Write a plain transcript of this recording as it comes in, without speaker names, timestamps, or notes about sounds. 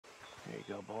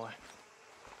you go, boy.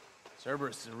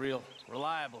 Cerberus is a real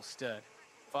reliable stud.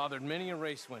 Fathered many a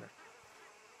race winner.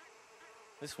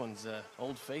 This one's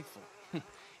Old Faithful.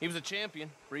 He was a champion,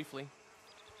 briefly,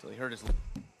 till he hurt his leg.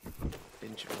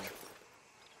 Didn't you?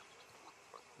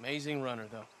 Amazing runner,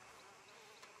 though.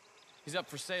 He's up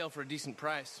for sale for a decent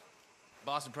price.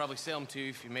 Boss would probably sell him to you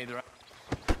if you made the right...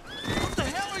 What the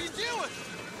hell are you doing?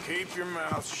 Keep your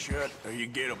mouth shut, or you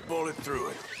get a bullet through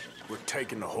it. We're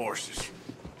taking the horses.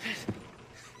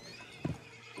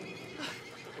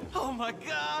 Oh, my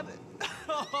God!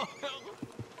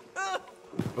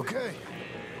 Okay,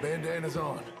 bandana's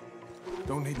on.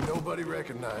 Don't need nobody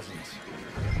recognizing us.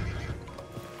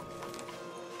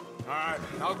 All right,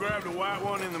 I'll grab the white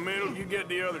one in the middle. You get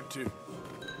the other two.